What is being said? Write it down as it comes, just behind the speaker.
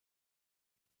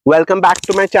Welcome back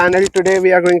to my channel. Today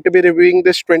we are going to be reviewing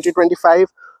this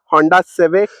 2025 Honda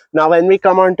Civic. Now when we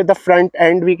come onto the front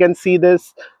end, we can see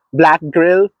this black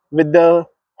grille with the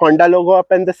Honda logo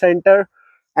up in the center.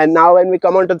 And now when we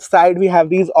come onto the side, we have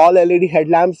these all LED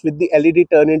headlamps with the LED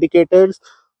turn indicators.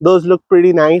 Those look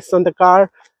pretty nice on the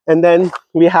car. And then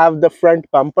we have the front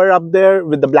bumper up there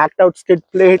with the blacked out skid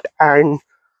plate and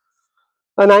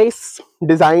a nice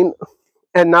design.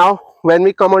 And now when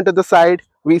we come onto the side,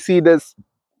 we see this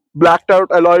blacked out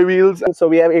alloy wheels, and so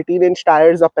we have 18-inch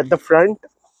tires up at the front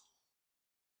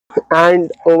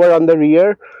and over on the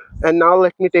rear. And now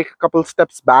let me take a couple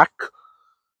steps back,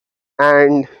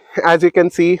 and as you can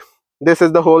see, this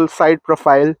is the whole side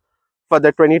profile for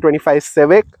the 2025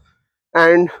 Civic.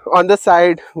 And on the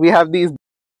side we have these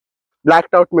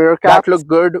blacked out mirror caps that look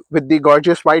good with the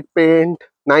gorgeous white paint,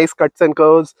 nice cuts and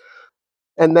curves.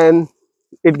 And then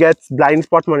it gets blind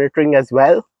spot monitoring as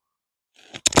well.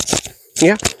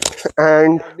 Yeah.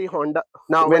 And the Honda.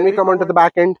 Now when we come onto the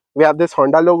back end, we have this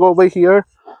Honda logo over here,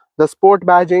 the sport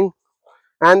badging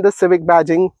and the Civic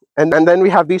badging, and then we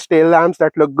have these tail lamps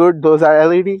that look good. Those are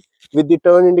LED with the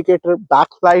turn indicator,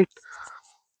 backlight,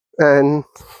 and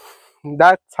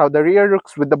that's how the rear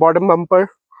looks with the bottom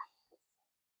bumper.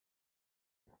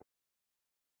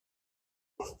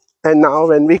 And now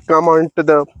when we come onto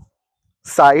the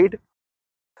side,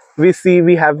 we see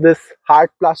we have this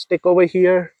hard plastic over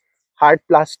here, hard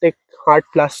plastic, hard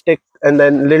plastic, and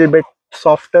then a little bit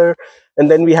softer.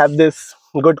 And then we have this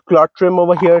good cloth trim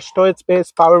over here, storage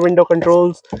space, power window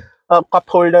controls, a cup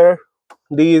holder,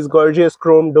 these gorgeous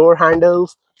chrome door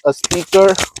handles, a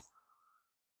speaker.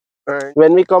 And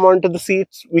when we come onto the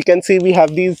seats, we can see we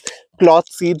have these cloth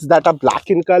seats that are black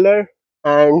in color,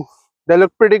 and they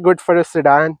look pretty good for a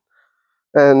sedan.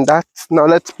 And that's now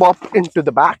let's pop into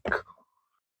the back.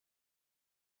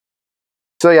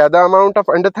 So yeah, the amount of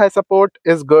under thigh support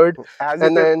is good,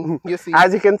 and then you see,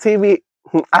 as you can see, we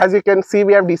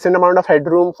have decent amount of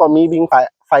headroom for me being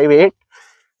 5'8",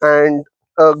 and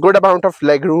a good amount of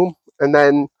leg room. And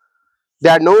then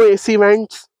there are no AC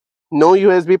vents, no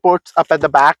USB ports up at the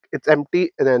back. It's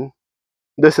empty. And then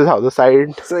this is how the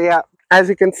side. So yeah, as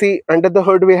you can see, under the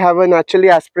hood we have a naturally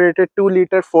aspirated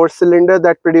 2-liter 4-cylinder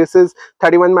that produces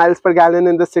 31 miles per gallon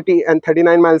in the city and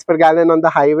 39 miles per gallon on the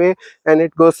highway, and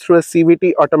it goes through a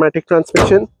CVT automatic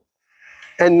transmission.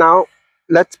 And now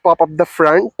let's pop up the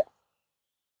front.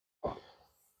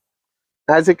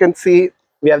 As you can see,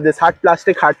 we have this hard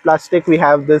plastic, we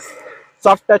have this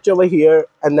soft touch over here,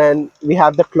 and then we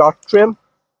have the cloth trim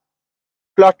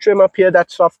up here,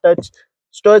 that's soft touch.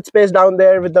 Storage space down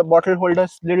there with the bottle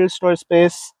holders, little storage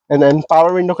space, and then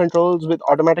power window controls with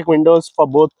automatic windows for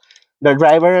both the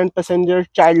driver and passenger,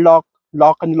 child lock,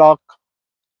 lock and lock,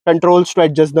 controls to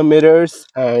adjust the mirrors,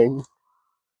 and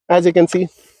as you can see,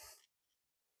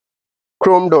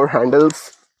 chrome door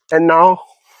handles. And now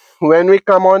when we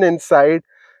come on inside,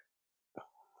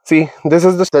 see, this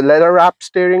is the leather wrapped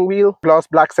steering wheel, gloss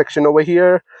black section over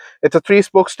here. It's a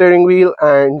 3-spoke steering wheel,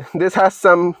 and this has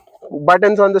some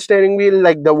buttons on the steering wheel,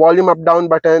 like the volume up down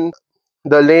button,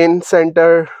 the lane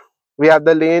center, we have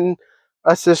the lane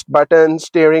assist button,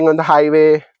 steering on the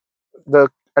highway, the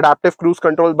adaptive cruise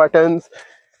control buttons,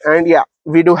 and yeah,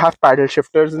 we do have paddle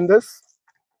shifters in this.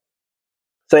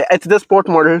 So yeah, it's the sport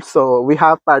model, so we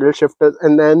have paddle shifters.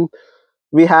 And then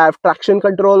we have traction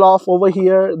control off over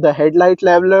here, the headlight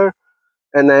leveler.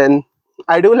 And then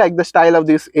I do like the style of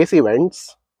these AC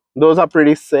vents. Those are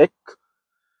pretty sick.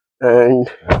 And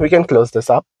we can close this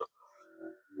up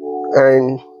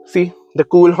and see the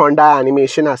cool Honda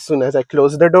animation as soon as I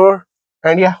close the door.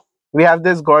 And yeah, we have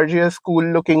this gorgeous, cool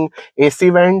looking AC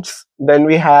vents. Then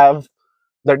we have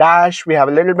the dash. We have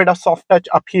a little bit of soft touch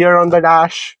up here on the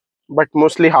dash, but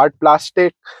mostly hard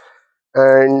plastic.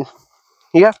 And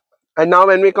yeah, and now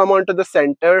when we come onto the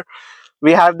center,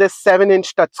 we have this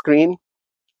 7-inch touchscreen.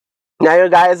 Now you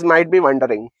guys might be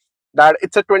wondering that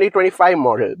it's a 2025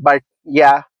 model, but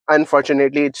yeah,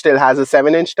 unfortunately it still has a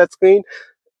 7-inch touchscreen.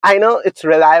 I know it's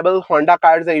reliable. Honda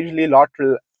cars are usually a lot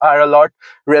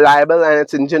reliable, and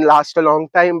its engine lasts a long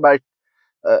time, but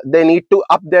they need to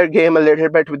up their game a little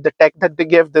bit with the tech that they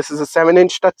give. This is a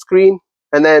 7-inch touchscreen.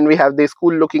 And then we have these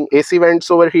cool looking AC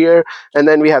vents over here. And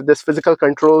then we have this physical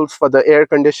controls for the air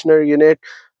conditioner unit.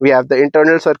 We have the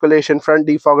internal circulation, front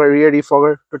defogger, rear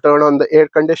defogger to turn on the air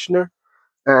conditioner.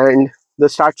 And the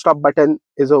start stop button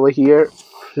is over here.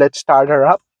 Let's start her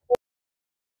up.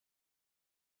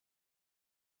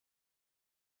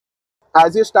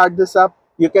 As you start this up,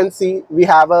 you can see we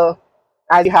have a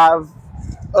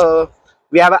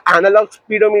an analog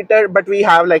speedometer, but we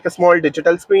have like a small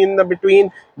digital screen in the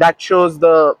between that shows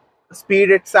the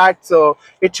speed it's at. So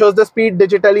it shows the speed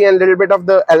digitally and a little bit of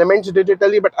the elements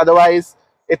digitally, but otherwise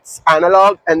it's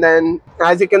analog. And then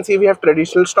as you can see, we have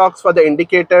traditional stocks for the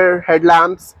indicator,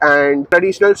 headlamps, and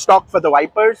traditional stock for the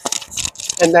wipers.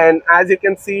 And then as you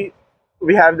can see,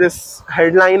 we have this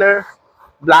headliner,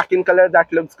 black in color,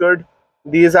 that looks good.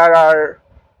 These are our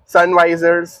sun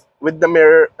visors with the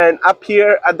mirror. And up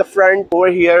here at the front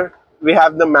over here, we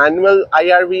have the manual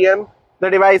IRVM. The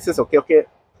device is okay.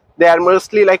 They are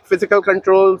mostly like physical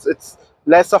controls. It's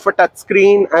less of a touch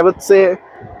screen, I would say.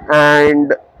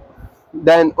 And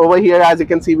then over here, as you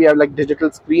can see, we have like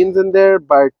digital screens in there,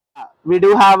 but we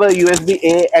do have a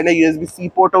USB-A and a USB-C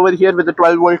port over here with a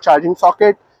 12-volt charging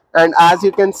socket. And as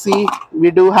you can see,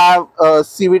 we do have a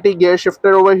CVT gear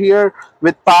shifter over here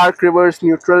with park, reverse,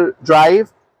 neutral,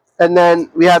 drive. And then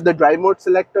we have the drive mode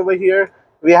select over here.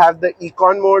 We have the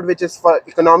econ mode, which is for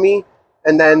economy.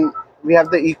 And then we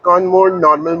have the econ mode,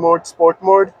 normal mode, sport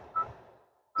mode.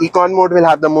 Econ mode will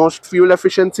have the most fuel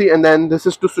efficiency, and then this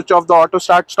is to switch off the auto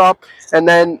start stop. And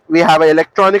then we have an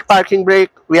electronic parking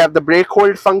brake. We have the brake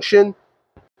hold function.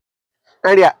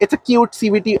 And yeah, it's a cute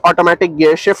CVT automatic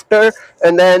gear shifter.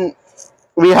 And then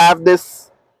we have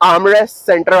this armrest,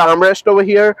 center armrest over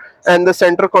here, and the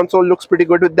center console looks pretty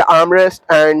good with the armrest,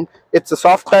 and it's a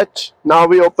soft touch. Now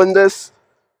we open this,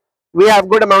 we have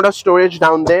good amount of storage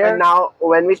down there. And now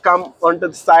when we come onto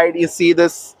the side, you see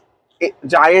this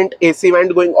giant AC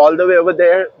vent going all the way over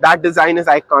there. That design is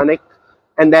iconic.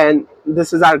 And then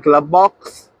this is our glove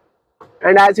box,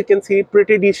 and as you can see,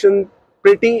 pretty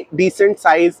decent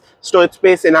size storage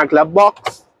space in our glove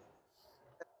box.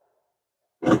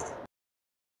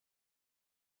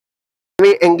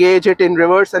 We engage it in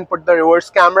reverse and put the reverse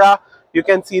camera. You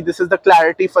can see this is the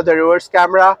clarity for the reverse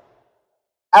camera.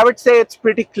 I would say it's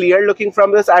pretty clear looking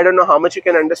from this. I don't know how much you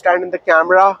can understand in the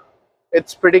camera.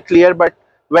 It's pretty clear, but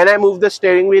when I move the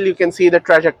steering wheel, you can see the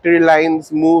trajectory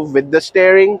lines move with the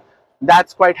steering.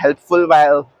 That's quite helpful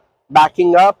while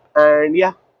backing up. And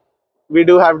yeah, we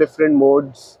do have different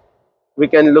modes. We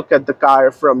can look at the car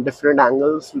from different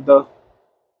angles with the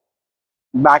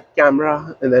back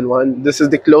camera. And then this is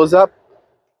the close-up,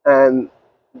 and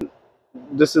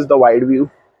this is the wide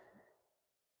view.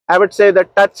 I would say the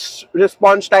touch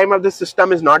response time of the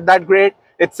system is not that great.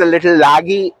 It's a little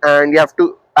laggy, and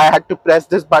I had to press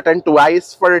this button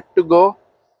twice for it to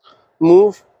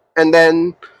move. And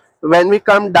then when we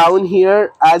come down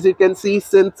here, as you can see,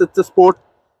 since it's a sport,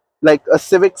 like a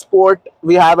Civic Sport,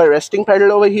 we have a resting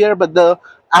pedal over here, but the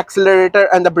accelerator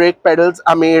and the brake pedals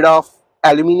are made of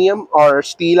aluminium or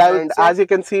steel. And as you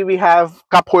can see, we have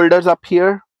cup holders up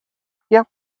here. Yeah,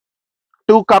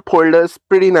 2 cup holders,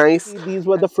 pretty nice. These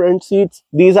were the front seats.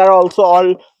 These are also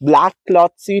all black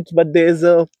cloth seats, but there's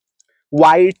a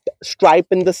white stripe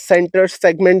in the center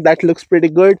segment that looks pretty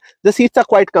good. The seats are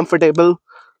quite comfortable,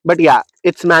 but yeah,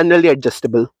 it's manually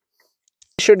adjustable.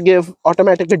 You should give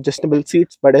automatic adjustable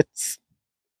seats, but it's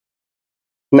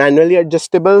manually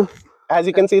adjustable. As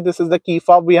you can see, this is the key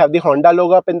fob. We have the Honda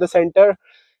logo up in the center,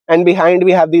 and behind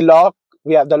we have the lock.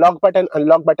 We have the lock button,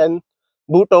 unlock button,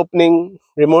 boot opening,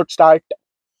 remote start,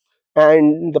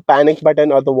 and the panic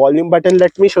button or the volume button.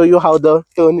 Let me show you how the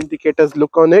turn indicators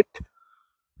look on it.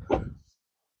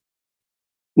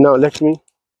 Now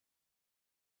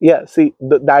yeah, see,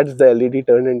 that's the LED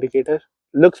turn indicator.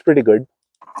 Looks pretty good.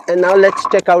 And now let's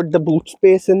check out the boot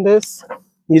space in this.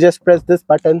 You just press this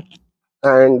button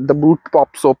and the boot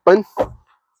pops open.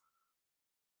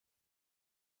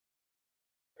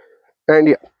 And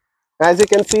yeah, as you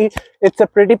can see, it's a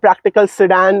pretty practical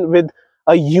sedan with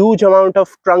a huge amount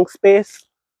of trunk space.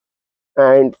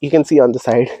 And you can see on the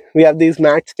side, we have these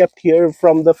mats kept here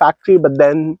from the factory, but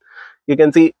then you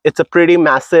can see it's a pretty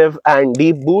massive and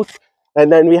deep boot. And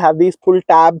then we have these pull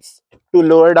tabs to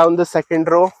lower down the second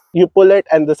row. You pull it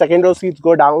and the second row seats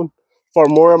go down for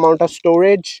more amount of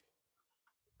storage.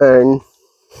 And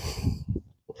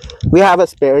we have a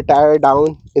spare tire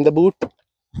down in the boot.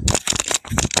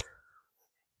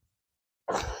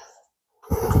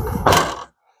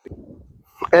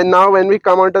 And now when we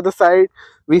come onto the side,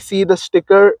 we see the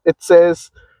sticker. It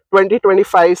says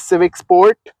 2025 Civic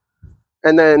Sport.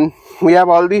 And then we have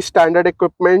all these standard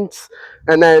equipments.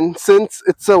 And then since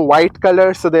it's a white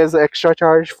color, so there's an extra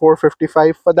charge,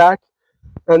 $455 for that.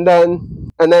 And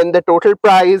then the total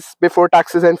price before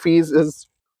taxes and fees is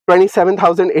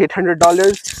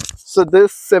 $27,800. So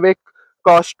this Civic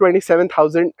cost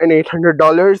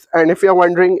 $27,800. And if you're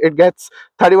wondering, it gets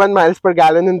 31 miles per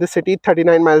gallon in the city,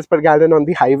 39 miles per gallon on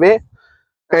the highway.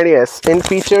 And yes, in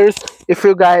features, if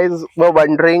you guys were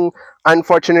wondering,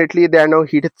 unfortunately there are no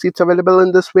heated seats available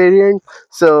in this variant,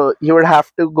 so you would have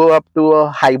to go up to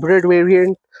a hybrid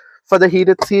variant. for the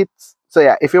heated seats. So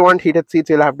yeah, if you want heated seats,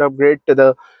 you'll have to upgrade to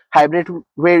the hybrid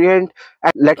variant.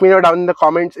 And let me know down in the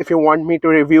comments if you want me to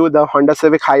review the Honda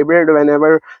Civic Hybrid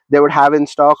whenever they would have in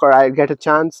stock, or I get a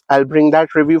chance. I'll bring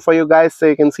that review for you guys so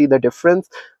you can see the difference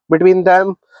between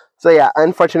them. So yeah,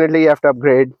 unfortunately you have to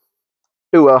upgrade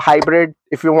to a hybrid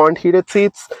if you want heated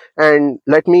seats. And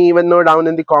let me even know down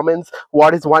in the comments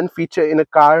what is one feature in a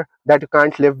car that you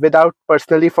can't live without.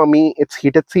 Personally, for me, it's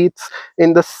heated seats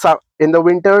in the in the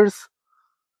winters.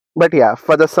 But yeah,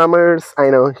 for the summers, I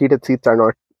know heated seats are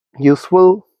not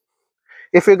useful.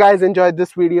 If you guys enjoyed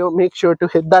this video, make sure to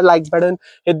hit that like button,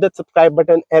 hit that subscribe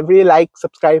button. Every like,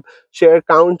 subscribe, share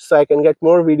counts, so I can get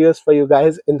more videos for you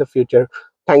guys in the future.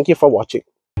 Thank you for watching.